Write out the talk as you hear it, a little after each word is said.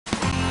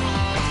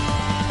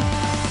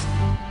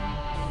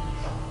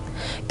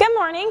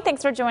morning.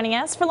 Thanks for joining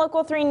us. For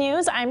Local 3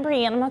 News, I'm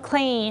Brianna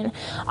MacLean.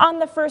 On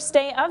the first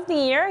day of the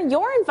year,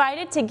 you're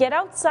invited to get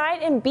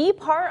outside and be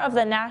part of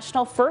the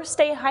National First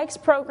Day Hikes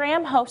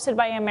program hosted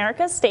by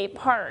America's State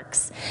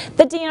Parks.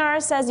 The DNR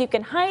says you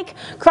can hike,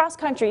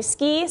 cross-country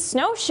ski,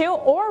 snowshoe,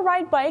 or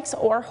ride bikes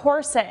or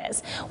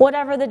horses.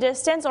 Whatever the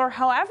distance or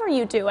however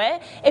you do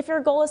it, if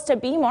your goal is to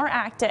be more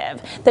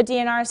active. The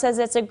DNR says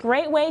it's a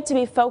great way to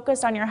be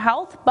focused on your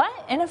health, but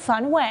in a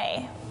fun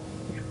way.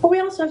 Well, we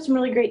also have some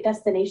really great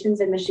destinations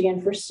in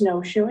Michigan for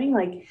snowshoeing.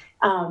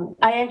 I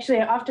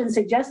often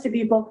suggest to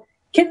people,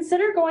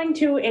 consider going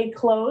to a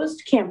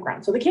closed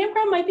campground. So the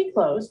campground might be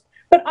closed,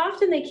 but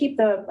often they keep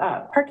the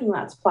parking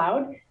lots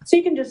plowed. So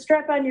you can just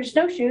strap on your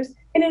snowshoes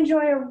and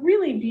enjoy a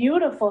really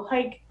beautiful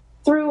hike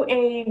through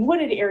a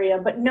wooded area,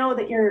 but know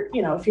that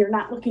if you're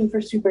not looking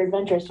for super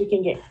adventurous, you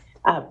can get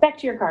back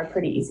to your car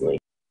pretty easily.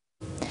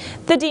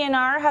 The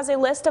DNR has a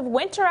list of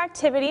winter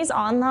activities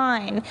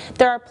online.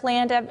 There are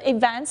planned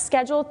events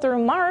scheduled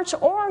through March,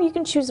 or you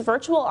can choose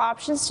virtual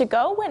options to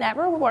go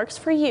whenever works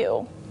for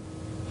you.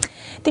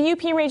 The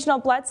UP Regional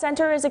Blood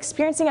Center is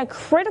experiencing a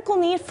critical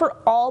need for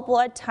all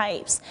blood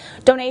types.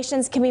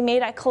 Donations can be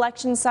made at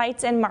collection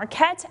sites in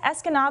Marquette,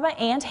 Escanaba,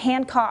 and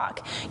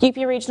Hancock. UP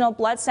Regional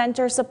Blood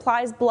Center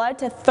supplies blood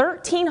to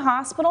 13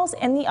 hospitals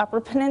in the Upper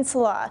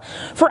Peninsula.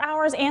 For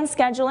hours and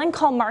scheduling,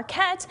 call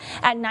Marquette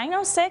at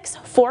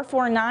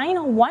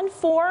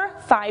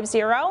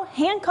 906-449-1450,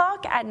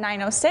 Hancock at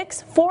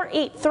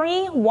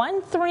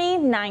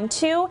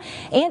 906-483-1392,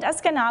 and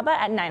Escanaba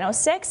at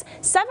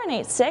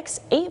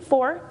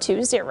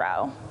 906-786-8420.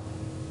 Now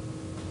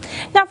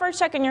for a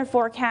check on your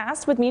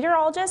forecast with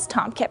meteorologist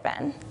Tom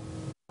Kippen.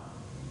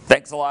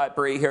 Thanks a lot,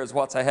 Bree. Here's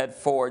what's ahead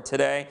for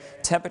today.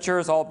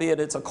 Temperatures, albeit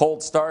it's a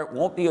cold start,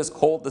 won't be as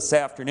cold this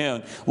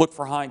afternoon. Look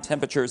for high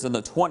temperatures in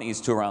the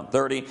 20s to around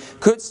 30.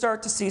 Could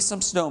start to see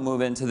some snow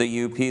move into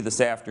the UP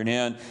this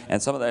afternoon, and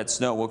some of that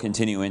snow will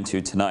continue into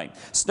tonight.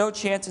 Snow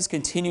chances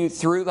continue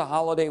through the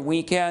holiday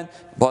weekend,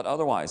 but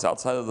otherwise,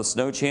 outside of the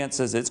snow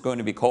chances, it's going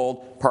to be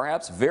cold,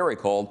 perhaps very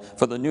cold,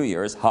 for the New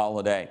Year's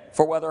holiday.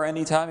 For weather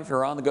anytime, if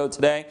you're on the go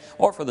today,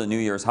 or for the New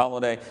Year's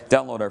holiday,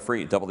 download our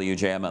free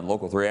WJM and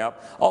Local 3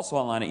 app. Also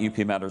online at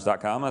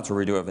upmatters.com. That's where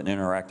we do have an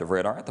interactive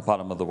radar at the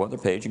bottom of the weather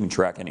page. You can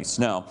track any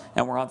snow,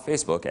 and we're on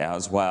Facebook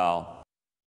as well.